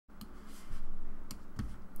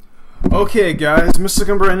Okay guys, Mr.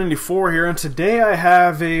 Umber 94 here, and today I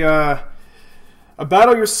have a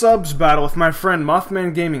Battle Your Subs battle with my friend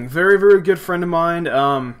Mothmangaming. Very, very good friend of mine.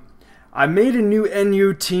 I made a new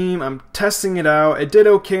NU team, I'm testing it out. It did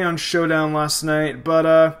okay on Showdown last night, but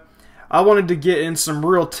I wanted to get in some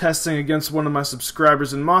real testing against one of my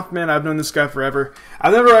subscribers. And Mothman, I've known this guy forever.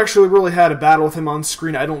 I've never actually really had a battle with him on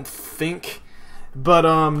screen, I don't think. But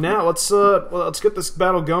now let's get this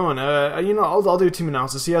battle going. You know, I'll do a team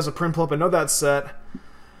analysis. He has a print pull-up. I know that set.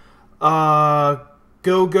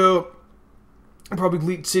 Go-Go, probably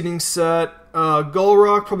Leet Seating set. Gull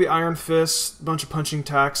Rock, probably Iron Fist, bunch of punching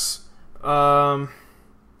attacks.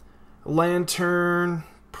 Lantern,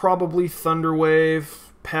 probably Thunderwave,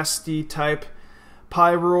 Pesty type,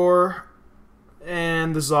 Pyroar,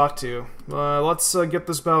 and the Zatu. Let's get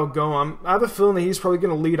this battle going. I have a feeling that he's probably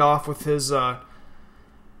going to lead off with his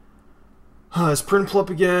print pull-up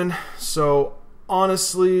again, so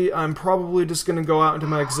honestly, I'm probably just going to go out into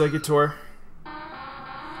my Executor.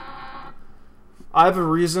 I have a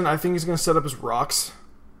reason. I think he's going to set up his rocks.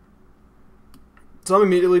 So I'm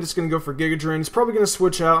immediately just going to go for Giga Drain. He's probably going to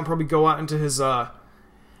switch out and probably go out into his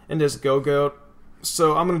Go-Go.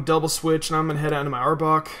 So I'm going to double switch and I'm going to head out into my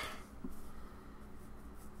Arbok.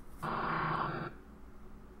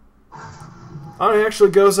 Oh, he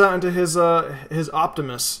actually goes out into his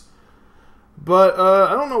Optimus. But,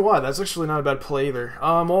 I don't know why. That's actually not a bad play either.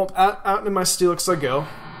 Well, out into my Steelix I go.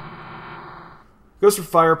 Goes for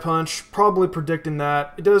Fire Punch. Probably predicting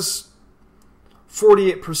that. It does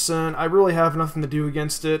 48%. I really have nothing to do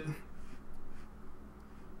against it.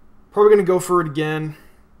 Probably going to go for it again.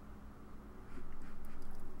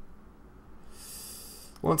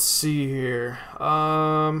 Let's see here.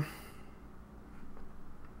 I'm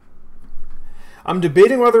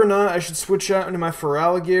debating whether or not I should switch out into my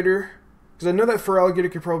Feraligatr, because I know that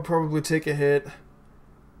Feraligatr could probably take a hit.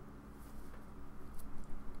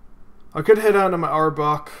 I could head out into my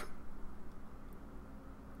Arbok.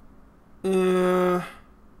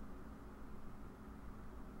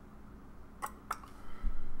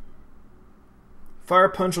 Fire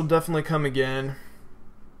Punch will definitely come again.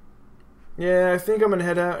 Yeah, I think I'm going to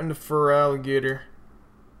head out into Feraligatr.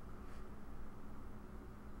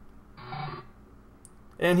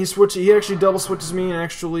 And he actually double switches me and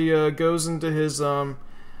actually goes into his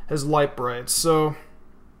Light Bright. So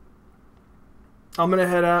I'm gonna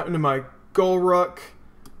head out into my Golruck.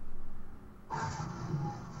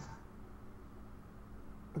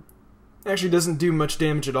 Actually doesn't do much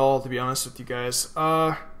damage at all, to be honest with you guys.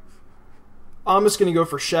 I'm just gonna go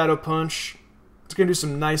for Shadow Punch. It's gonna do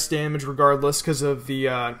some nice damage regardless because of the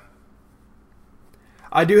I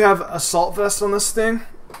do have Assault Vest on this thing.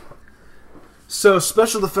 So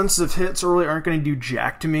special defensive hits really aren't going to do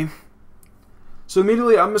jack to me. So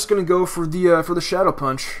immediately I'm just going to go for the Shadow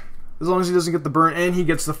Punch. As long as he doesn't get the burn, and he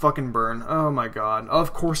gets the fucking burn. Oh my god.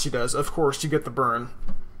 Of course he does. Of course you get the burn.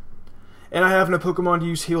 And I have no Pokemon to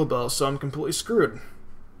use Heal Bell, so I'm completely screwed.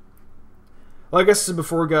 Like I said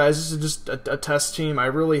before, guys, this is just a test team. I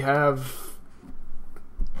really have...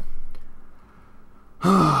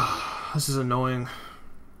 This is annoying.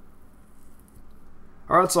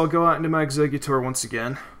 Alright, so I'll go out into my Executor once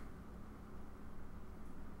again.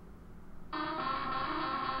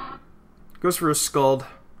 Goes for a Scald.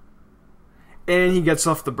 And he gets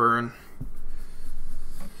off the burn.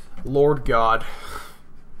 Lord God.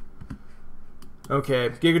 Okay,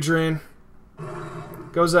 Giga Drain.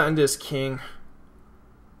 Goes out into his King.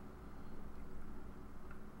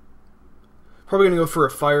 Probably gonna go for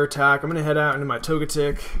a Fire Attack. I'm gonna head out into my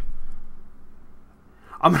Togetic.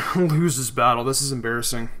 I'm going to lose this battle. This is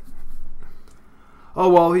embarrassing. Oh,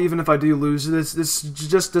 well, even if I do lose, this is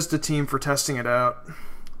just a team for testing it out.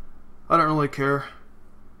 I don't really care.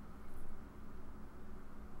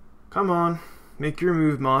 Come on. Make your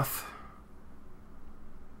move, Moth.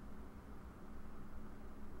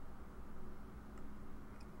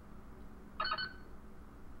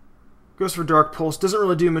 Goes for Dark Pulse. Doesn't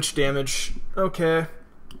really do much damage. Okay.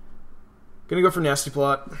 Gonna go for Nasty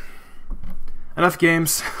Plot. Enough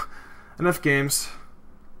games. Enough games.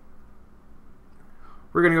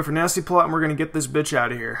 We're gonna go for Nasty Plot and we're gonna get this bitch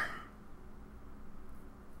out of here.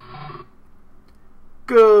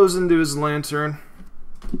 Goes into his Lantern.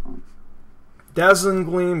 Dazzling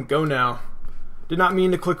Gleam, go now. Did not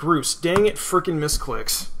mean to click Roost. Dang it, frickin'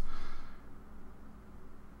 misclicks.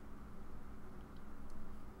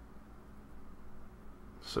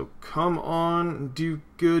 So come on, do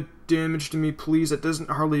good damage to me, please. That doesn't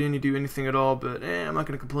hardly do anything at all, but I'm not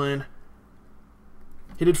going to complain.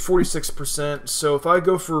 He did 46%, so if I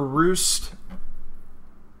go for Roost,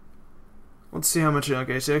 Let's see how much.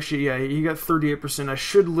 Okay, so actually, yeah, he got 38%. I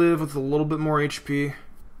should live with a little bit more HP.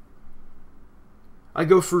 I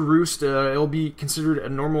go for Roost. It'll be considered a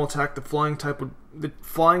normal attack. The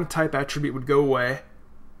flying type attribute would go away.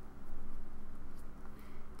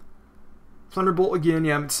 Thunderbolt again.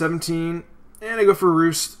 Yeah, I'm at 17, and I go for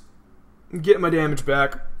Roost. Get my damage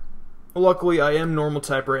back. Luckily, I am normal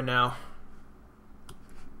type right now,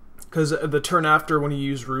 because the turn after when you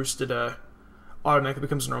use Roost, it automatically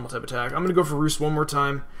becomes a normal type attack. I'm going to go for Roost one more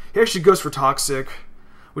time. He actually goes for Toxic,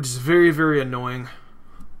 which is very, very annoying.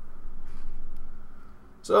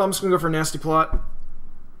 So I'm just going to go for Nasty Plot.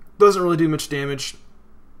 Doesn't really do much damage.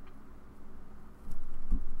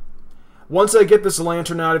 Once I get this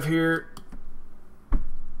Lantern out of here,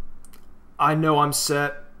 I know I'm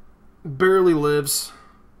set. Barely lives.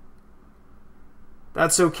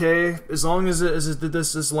 That's okay. As long as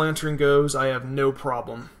this Lantern goes, I have no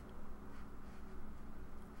problem.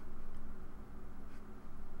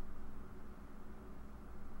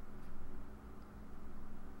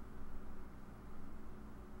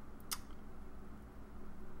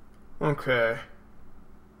 Okay.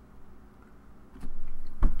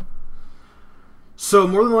 So,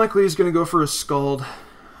 more than likely he's going to go for a Scald.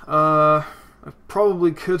 I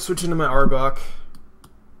probably could switch into my Arbok.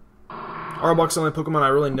 Arbok's the only Pokemon I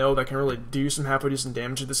really know that can really do some halfway decent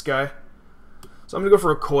damage to this guy. So I'm going to go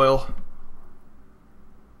for a Coil.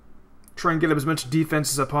 Try and get up as much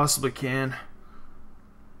defense as I possibly can.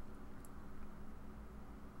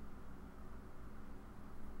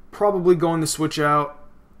 Probably going to switch out.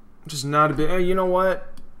 Just not a bit. Hey, you know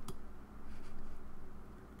what?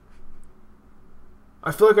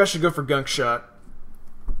 I feel like I should go for Gunk Shot.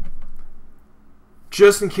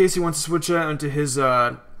 Just in case he wants to switch out into his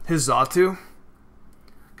Xatu.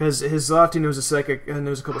 Because his Xatu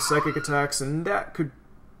knows a couple psychic attacks, and that could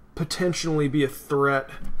potentially be a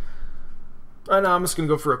threat. Right now I'm just going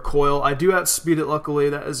to go for a Coil. I do outspeed it,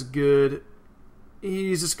 luckily. That is good.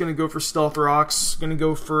 He's just going to go for Stealth Rocks. Going to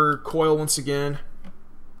go for Coil once again.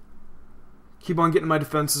 Keep on getting my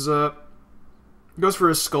defenses up. Goes for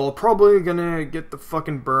his Skull. Probably gonna get the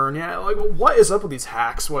fucking burn. Yeah, like, what is up with these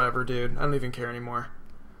hacks? Whatever, dude. I don't even care anymore.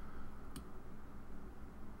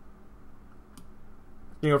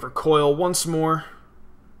 Gonna go for Coil once more.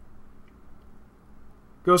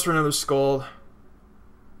 Goes for another Scald.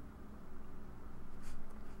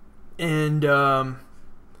 And, I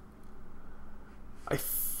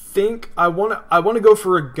think I want to go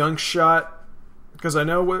for a Gunk Shot. Because I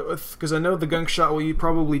know the Gunk Shot will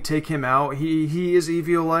probably take him out. He is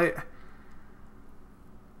Eviolite.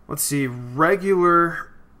 Let's see,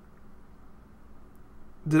 regular.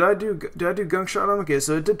 Did I do Gunk Shot on him? Okay,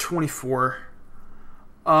 so it did 24.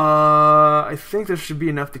 I think that should be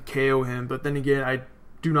enough to KO him, but then again, I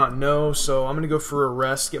do not know. So I'm gonna go for a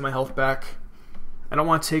rest, get my health back. I don't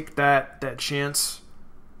want to take that chance.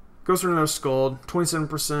 Goes for another Scald,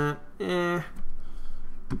 27%. Eh.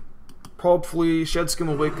 Probably Shed Skin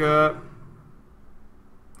will wake up.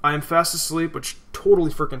 I am fast asleep, which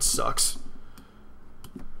totally freaking sucks.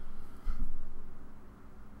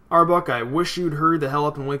 Arbok, I wish you'd hurry the hell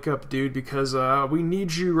up and wake up, dude, because we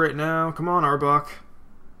need you right now. Come on, Arbok.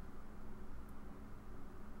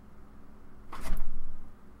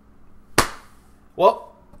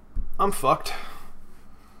 Well, I'm fucked.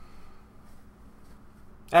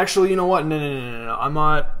 Actually, you know what? No. I'm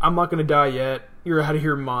not gonna die yet. You're out of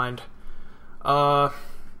your mind. Hell,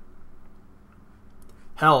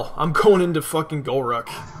 I'm going into fucking Golruk.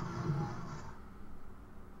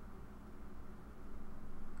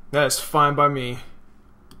 That is fine by me.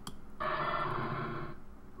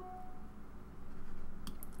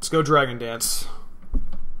 Let's go Dragon Dance.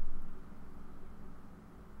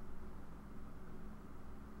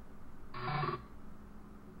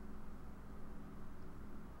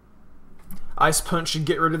 Ice Punch should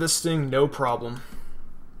get rid of this thing, no problem.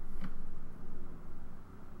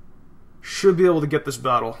 Should be able to get this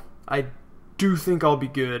battle. I do think I'll be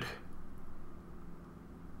good.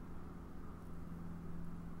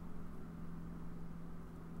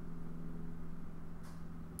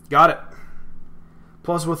 Got it.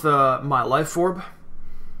 Plus with my Life Orb,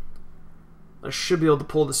 I should be able to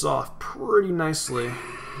pull this off pretty nicely.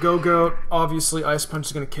 Go-Goat, obviously Ice Punch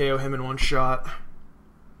is going to KO him in one shot.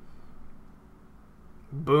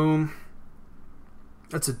 Boom.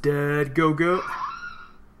 That's a dead Go-Goat.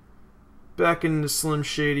 Back into Slim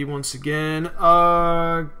Shady once again. He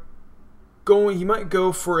might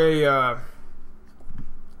go for a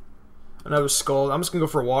another Skull. I'm just gonna go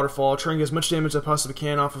for a Waterfall. Try and get as much damage as I possibly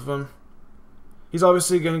can off of him. He's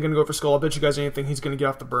obviously gonna go for Skull. I'll bet you guys anything he's gonna get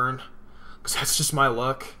off the burn, because that's just my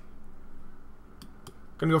luck.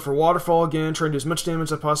 Gonna go for Waterfall again, try and do as much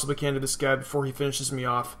damage as I possibly can to this guy before he finishes me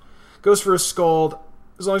off. Goes for a Scald.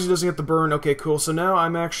 As long as he doesn't get the burn, okay, cool. So now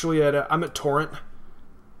I'm actually at I'm at Torrent.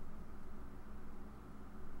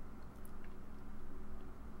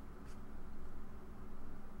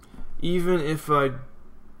 Even if I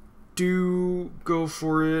do go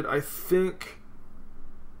for it, I think,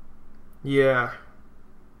 yeah,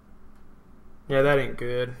 that ain't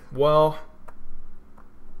good. Well,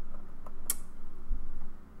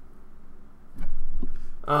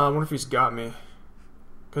 I wonder if he's got me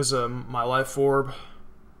because of my life orb.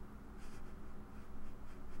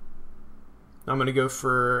 I'm gonna go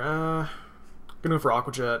for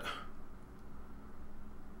Aqua Jet.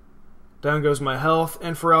 Down goes my health,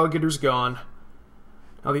 and Feraligator's gone.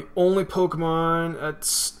 Now the only Pokemon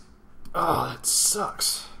that's... oh, that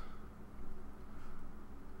sucks.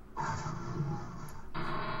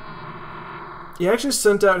 He actually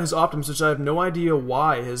sent out his Optimus, which I have no idea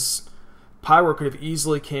why. His Pyro could have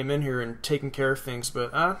easily came in here and taken care of things,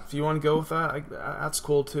 but if you want to go with that, that's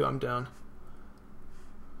cool too. I'm down.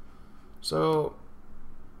 So,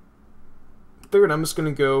 figured I'm just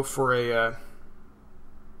going to go for a...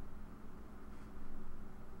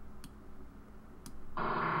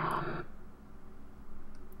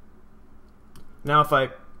 now if I...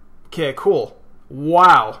 okay, cool.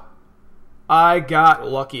 Wow. I got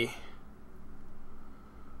lucky.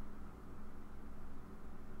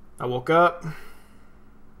 I woke up.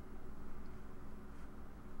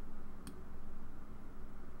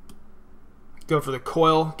 Go for the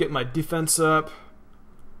coil, get my defense up.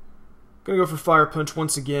 Gonna go for Fire Punch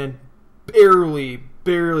once again. Barely.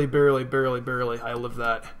 I live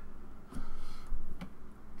that.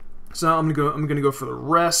 So now I'm gonna go for the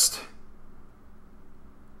rest.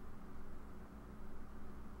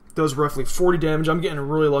 Does roughly 40 damage. I'm getting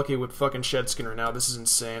really lucky with fucking Shed Skinner now. This is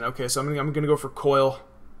insane. Okay, so I'm gonna go for Coil.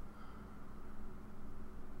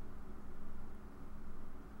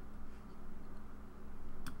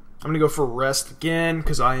 I'm going to go for Rest again,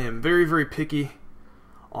 because I am very picky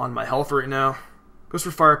on my health right now. Goes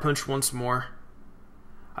for Fire Punch once more.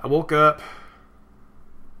 I woke up.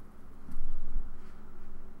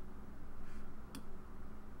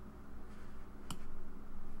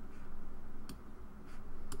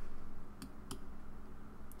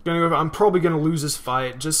 I'm probably going to lose this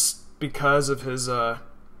fight, just because of his... And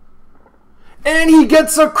he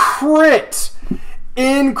gets a crit!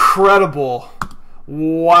 Incredible!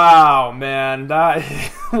 Wow, man, that...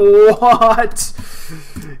 what?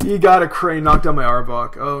 He got a crane, knocked out my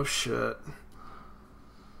Arbok. Oh, shit.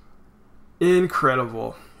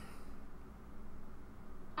 Incredible.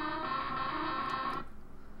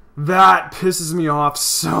 That pisses me off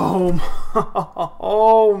so much.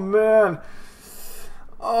 Oh, man.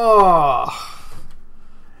 Oh.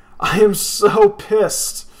 I am so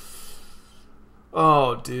pissed.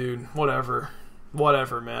 Oh, dude. Whatever.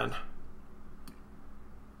 Whatever, man.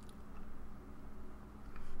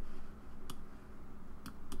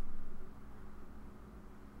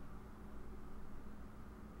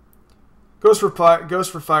 Goes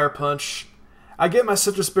for Fire Punch. I get my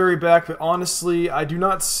Citrus Berry back, but honestly, I do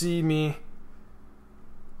not see me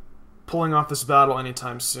pulling off this battle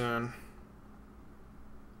anytime soon.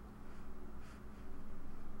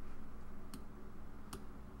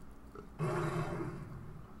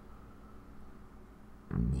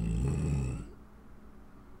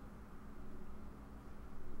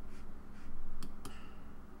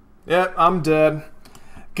 Yep, I'm dead.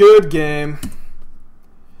 Good game.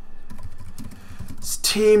 This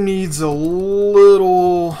team needs a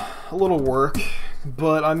little work,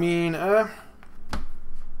 but I mean, I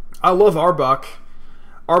love Arbok.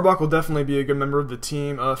 Arbok will definitely be a good member of the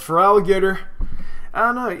team. Feraligator, I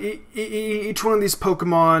don't know. Each one of these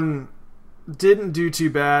Pokemon didn't do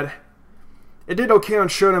too bad. It did okay on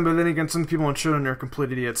Showdown, but then again, some people on Showdown are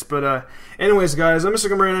complete idiots. But anyways, guys, I'm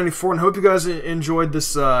Mothmangaming and hope you guys enjoyed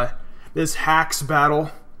this this hacks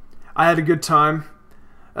battle. I had a good time.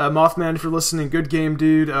 Mothman, if you're listening, good game,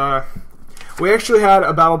 dude. We actually had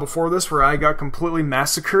a battle before this where I got completely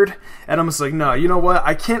massacred, and I'm just like, no, you know what?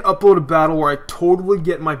 I can't upload a battle where I totally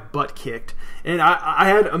get my butt kicked. And I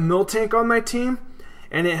had a Miltank on my team,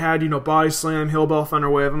 and it had, you know, Body Slam, Hill Bell, Thunder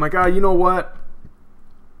Wave. I'm like, you know what?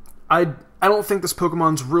 I don't think this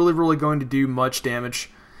Pokemon's really going to do much damage.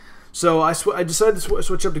 So I decided to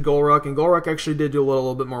switch up to Golrock, and Golrock actually did do a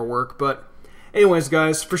little bit more work. But anyways,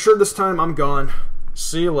 guys, for sure this time I'm gone.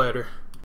 See you later.